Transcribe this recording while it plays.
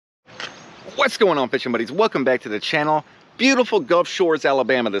What's going on, fishing buddies? Welcome back to the channel. Beautiful Gulf Shores,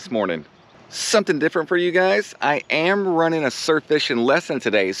 Alabama this morning. Something different for you guys. I am running a surf fishing lesson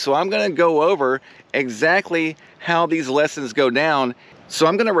today, so I'm gonna go over exactly how these lessons go down. So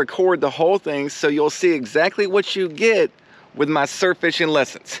I'm gonna record the whole thing so you'll see exactly what you get with my surf fishing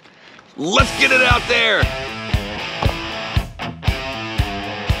lessons. Let's get it out there.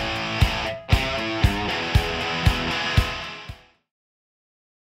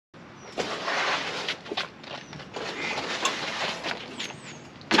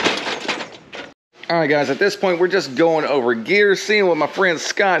 All right, guys, at this point, we're just going over gear, seeing what my friend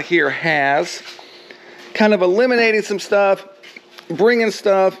Scott here has, kind of eliminating some stuff, bringing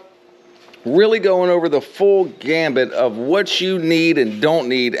stuff, really going over the full gambit of what you need and don't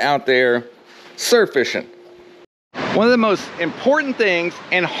need out there surf fishing. One of the most important things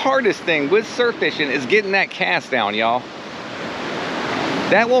and hardest thing with surf fishing is getting that cast down, y'all.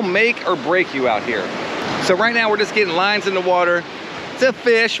 That will make or break you out here. So right now, we're just getting lines in the water to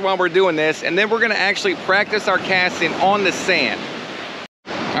fish while we're doing this, and then we're gonna actually practice our casting on the sand.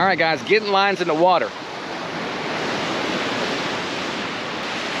 All right, guys, getting lines in the water.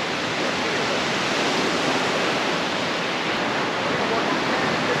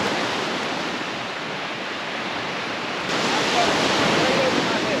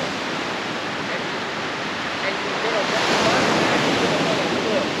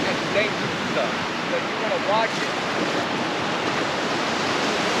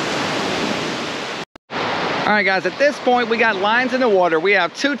 All right, guys, at this point, we got lines in the water. We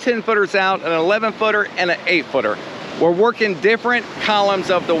have two 10-footers out, an 11-footer and an 8-footer. We're working different columns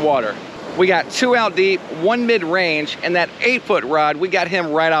of the water. We got two out deep, one mid-range, and that 8-foot rod, we got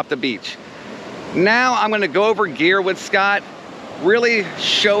him right off the beach. Now I'm gonna go over gear with Scott, really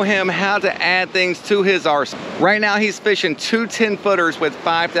show him how to add things to his arsenal. Right now, he's fishing two 10-footers with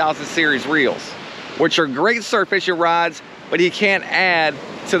 5000 series reels, which are great surf fishing rods, but he can't add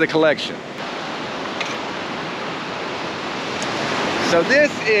to the collection. So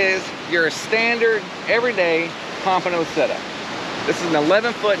this is your standard everyday pompano setup. This is an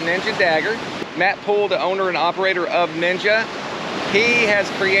 11-foot Ninja Dagger. Matt Poole, the owner and operator of Ninja, he has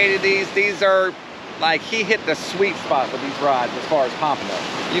created these. These are like, he hit the sweet spot with these rods as far as pompano.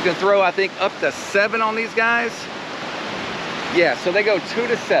 You can throw, I think, up to 7 on these guys. Yeah, so they go 2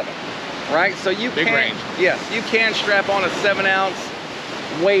 to 7, right? So you Big range. Yes, you can strap on a 7-ounce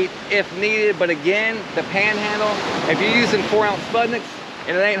weight if needed, but again, the panhandle, if you're using 4-ounce Spudniks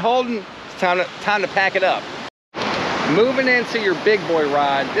and it ain't holding, it's time to pack it up. Moving into your big boy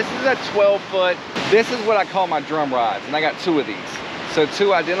rod, this is a 12-foot. This is what I call my drum rods, and I got 2 of these. So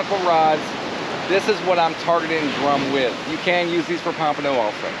 2 identical rods. This is what I'm targeting drum with. You can use these for pompano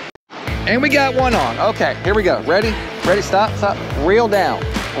also. And we got one on. Okay, here we go. Ready? Ready, stop, stop. Reel down,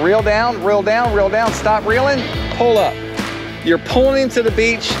 reel down, reel down, reel down. Stop reeling, pull up. You're pulling him to the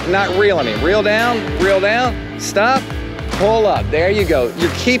beach, not reeling him. Reel down, stop, pull up. There you go. You're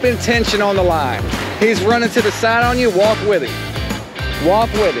keeping tension on the line. He's running to the side on you, walk with him.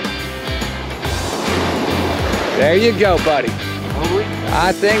 Walk with him. There you go, buddy.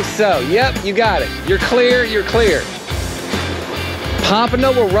 I think so. Yep, you got it. You're clear, you're clear.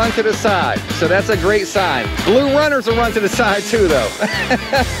 Pompano will run to the side, so that's a great sign. Blue runners will run to the side too, though.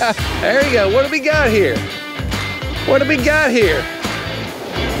 There you go. What do we got here? What do we got here?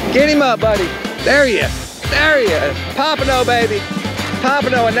 Get him up, buddy. There he is. There he is. Pompano, baby.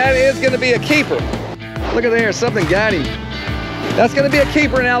 Pompano, and that is going to be a keeper. Look at there. Something got him. That's going to be a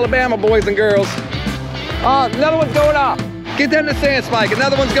keeper in Alabama, boys and girls. Oh, another one's going off. Get that in the sand, Spike.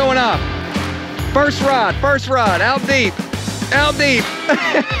 Another one's going off. First rod, out deep. Out deep.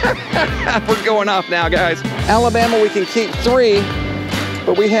 We're going off now, guys. Alabama, we can keep 3,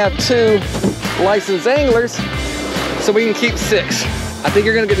 but we have 2 licensed anglers, so we can keep 6. I think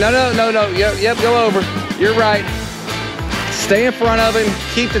you're gonna get, no, yep, go over. You're right. Stay in front of him,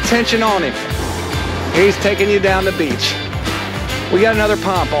 keep the tension on him. He's taking you down the beach. We got another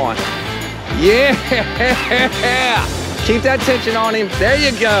pomp on. Yeah, keep that tension on him. There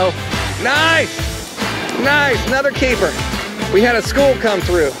you go. Nice, nice, another keeper. We had a school come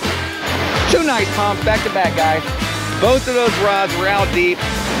through. 2 nice pomps back to back, guys. Both of those rods were out deep.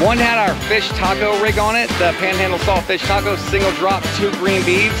 One had our fish taco rig on it, the Panhandle Salt Fish Taco, single drop, 2 green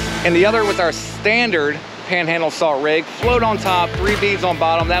beads. And the other was our standard Panhandle Salt rig, float on top, 3 beads on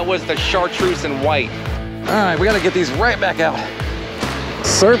bottom. That was the chartreuse and white. All right, we gotta get these right back out.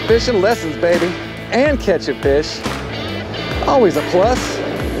 Surf fishing lessons, baby, and catching fish. Always a plus.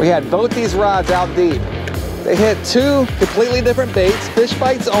 We had both these rods out deep. They hit 2 completely different baits, fish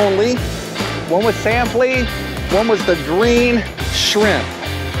bites only. One was sand flea, one was the green shrimp.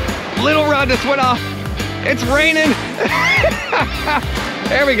 Little rod just went off. It's raining.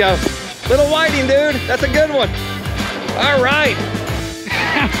 There we go. Little whiting, dude. That's a good one. All right.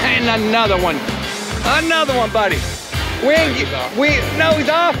 And another one. Another one, buddy. No, he's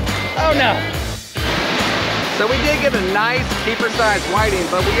off. Oh no. So we did get a nice keeper size whiting,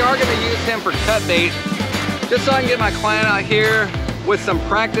 but we are gonna use him for cut bait, just so I can get my client out here with some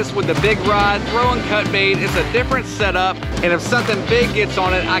practice with the big rod, throwing cut bait. It's a different setup, and if something big gets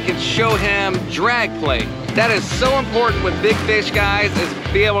on it, I can show him drag play. That is so important with big fish, guys, is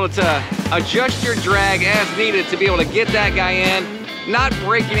be able to adjust your drag as needed to be able to get that guy in, not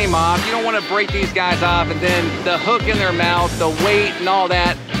breaking him off. You don't want to break these guys off, and then the hook in their mouth, the weight and all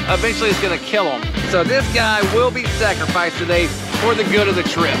that, eventually is gonna kill them. So this guy will be sacrificed today for the good of the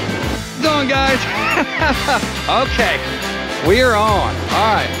trip. Going, guys. Okay. We are on.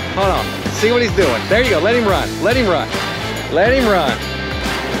 All right, hold on. See what he's doing. There you go. Let him run. Let him run. Let him run.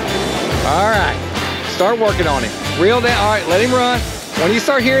 All right. Start working on him. Reel that. All right, let him run. When you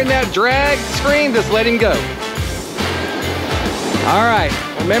start hearing that drag scream, just let him go. All right.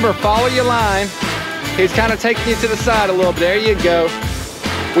 Remember, follow your line. He's kind of taking you to the side a little bit. There you go.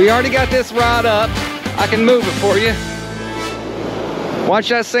 We already got this rod up. I can move it for you. Watch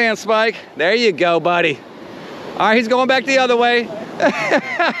that sand spike. There you go, buddy. All right, he's going back the other way.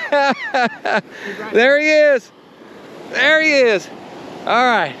 There he is. There he is. All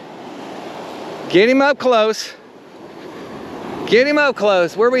right. Get him up close. Get him up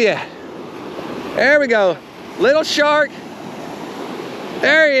close. Where we at? There we go. Little shark.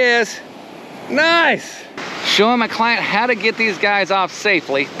 There he is. Nice. Showing my client how to get these guys off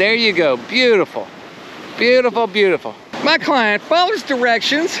safely. There you go. Beautiful. Beautiful, beautiful. My client follows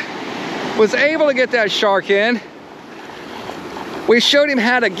directions, was able to get that shark in. We showed him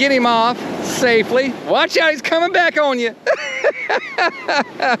how to get him off safely. Watch out, he's coming back on you.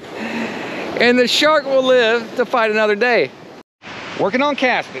 And the shark will live to fight another day. Working on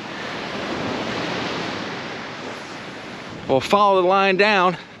casting. We'll follow the line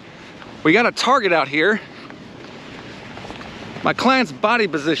down. We got a target out here. My client's body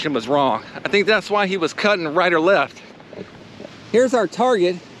position was wrong. I think that's why he was cutting right or left. Here's our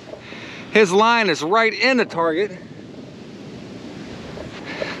target. His line is right in the target.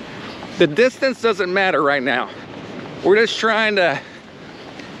 The distance doesn't matter right now. We're just trying to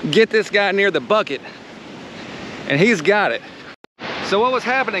get this guy near the bucket, and he's got it. So what was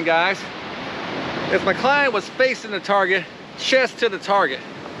happening, guys, is my client was facing the target, chest to the target,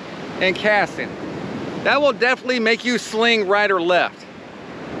 and casting. That will definitely make you sling right or left.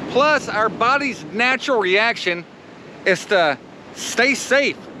 Plus, our body's natural reaction is to stay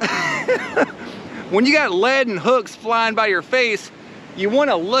safe. When you got lead and hooks flying by your face, you want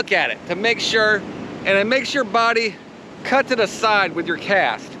to look at it to make sure, and it makes your body cut to the side with your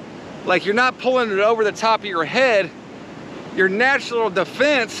cast. Like you're not pulling it over the top of your head. Your natural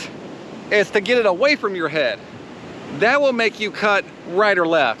defense is to get it away from your head. That will make you cut right or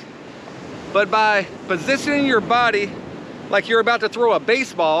left. But by positioning your body like you're about to throw a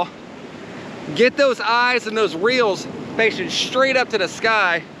baseball, get those eyes and those reels facing straight up to the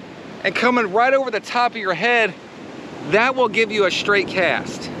sky and coming right over the top of your head, that will give you a straight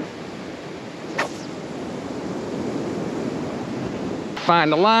cast.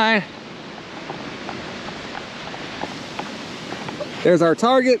 Find the line. There's our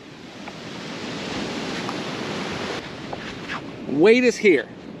target. Weight is here.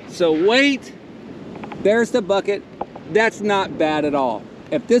 So weight, there's the bucket. That's not bad at all.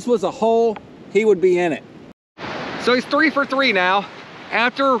 If this was a hole, he would be in it. So he's 3 for 3 now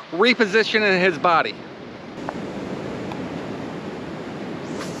after repositioning his body.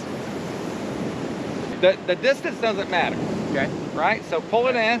 The distance doesn't matter. Okay. Right? So pull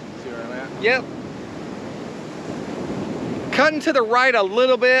it in. See where I'm at? Yep. Cutting to the right a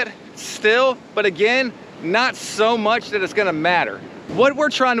little bit still, but again, not so much that it's gonna matter. What we're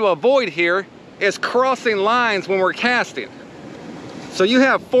trying to avoid here is crossing lines when we're casting. So you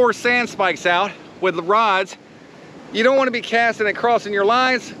have 4 sand spikes out with the rods. You don't want to be casting and crossing your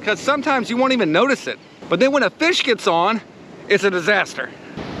lines because sometimes you won't even notice it. But then when a fish gets on, it's a disaster.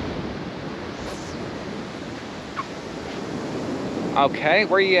 Okay,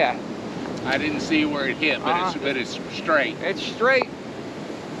 where you at? I didn't see where it hit, but it's straight. It's straight.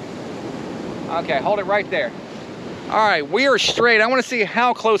 Okay, hold it right there. All right, we are straight. I want to see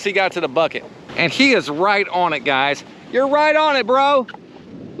how close he got to the bucket. And he is right on it, guys. You're right on it, bro.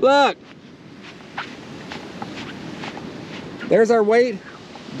 Look. There's our weight.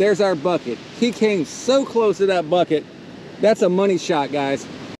 There's our bucket. He came so close to that bucket. That's a money shot, guys.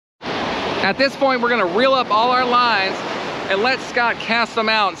 At this point, we're gonna reel up all our lines and let Scott cast them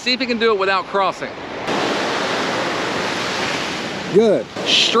out and see if he can do it without crossing. Good.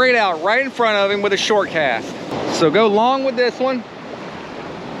 Straight out right in front of him with a short cast. So go long with this one.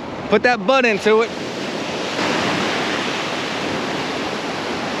 Put that butt into it.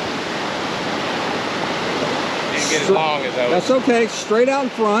 Didn't get as long as I was. That's okay, straight out in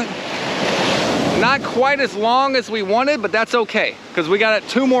front. Not quite as long as we wanted, but that's okay, because we got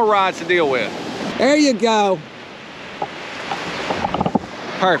 2 more rods to deal with. There you go.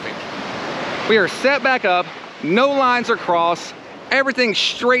 Perfect. We are set back up, no lines are crossed, everything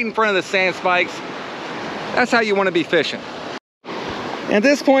straight in front of the sand spikes. That's how you want to be fishing. At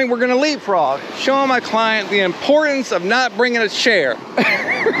this point, we're gonna leapfrog, showing my client the importance of not bringing a chair.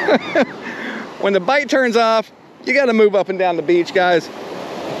 When the bite turns off, you gotta move up and down the beach, guys.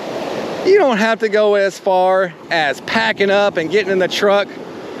 You don't have to go as far as packing up and getting in the truck.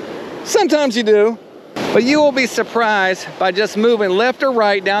 Sometimes you do, but you will be surprised by just moving left or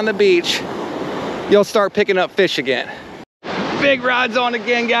right down the beach, you'll start picking up fish again. Big rod's on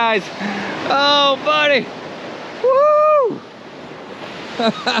again, guys. Oh, buddy. Woo!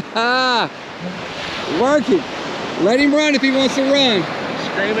 Working. Let him run if he wants to run.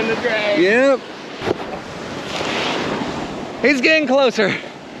 Screaming the drag. Yep. He's getting closer.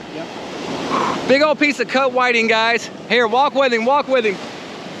 Yep. Big old piece of cut whiting, guys. Here, walk with him, walk with him.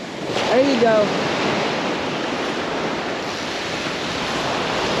 There you go.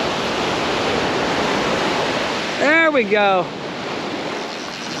 There we go.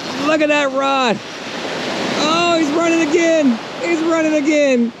 Look at that rod. Oh, he's running again. He's running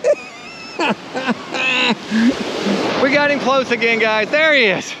again. We got him close again, guys. There he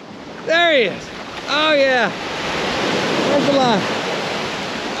is. There he is. Oh, yeah. There's the line.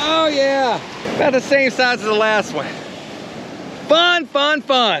 Oh, yeah. About the same size as the last one. Fun, fun,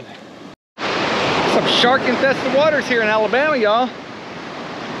 fun. Some shark-infested waters here in Alabama, y'all.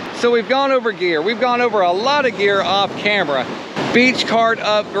 So we've gone over gear. We've gone over a lot of gear off camera. Beach cart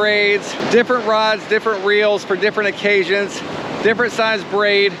upgrades, different rods, different reels for different occasions, different size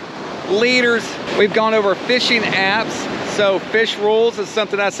braid, leaders. We've gone over fishing apps. So Fish Rules is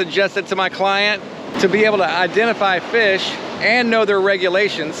something I suggested to my client to be able to identify fish and know their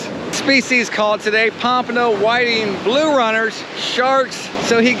regulations. Species called today, pompano, whiting, blue runners, sharks.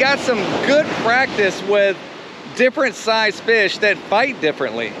 So he got some good practice with different size fish that fight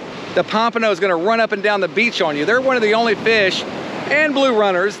differently. The pompano is gonna run up and down the beach on you. They're one of the only fish, and blue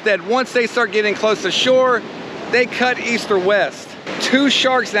runners, that once they start getting close to shore, they cut east or west. 2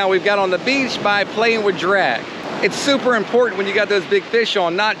 sharks now we've got on the beach by playing with drag. It's super important when you got those big fish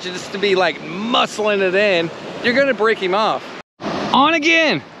on, not just to be like muscling it in. You're gonna break him off. On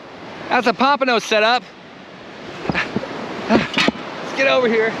again. That's a pompano setup. Let's get over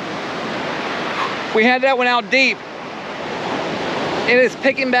here. We had that one out deep. It is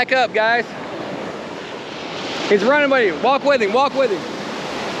picking back up, guys. He's running with you. Walk with him, walk with him.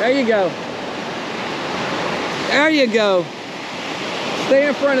 There you go. There you go. Stay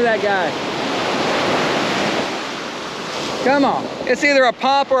in front of that guy. Come on. It's either a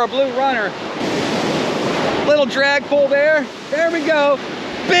pop or a blue runner. Little drag pull there. There we go.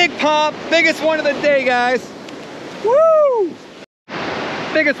 Big pop. Biggest one of the day, guys. Woo!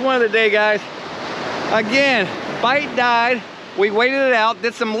 Biggest one of the day, guys. Again, bite died. We waited it out,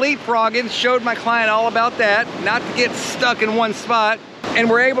 did some leapfrogging, showed my client all about that, not to get stuck in one spot, and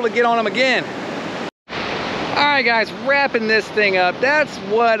we're able to get on them again. All right, guys, wrapping this thing up, that's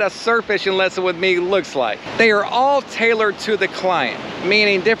what a surf fishing lesson with me looks like. They are all tailored to the client,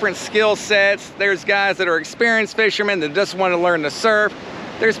 meaning different skill sets. There's guys that are experienced fishermen that just want to learn to surf.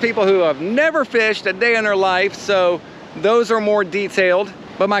 There's people who have never fished a day in their life, so those are more detailed.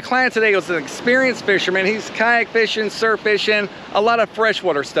 But my client today was an experienced fisherman. He's kayak fishing, surf fishing, a lot of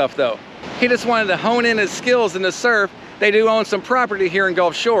freshwater stuff though. He just wanted to hone in his skills in the surf. They do own some property here in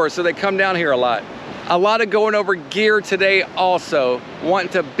Gulf Shores, so they come down here a lot. A lot of going over gear today also, wanting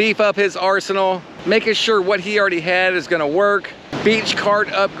to beef up his arsenal, making sure what he already had is gonna work, beach cart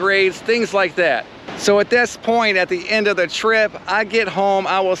upgrades, things like that. So at this point, at the end of the trip, I get home,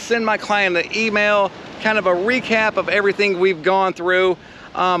 I will send my client an email, kind of a recap of everything we've gone through.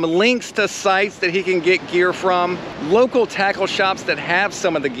 Links to sites that he can get gear from, local tackle shops that have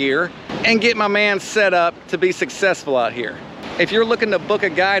some of the gear, and get my man set up to be successful out here. If you're looking to book a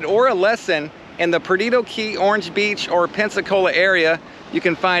guide or a lesson in the Perdido Key, Orange Beach, or Pensacola area, you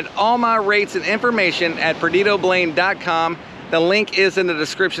can find all my rates and information at perdidoblane.com. The link is in the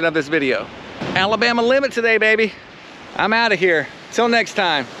description of this video. Alabama limit today, baby. I'm out of here. Till next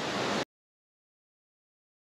time.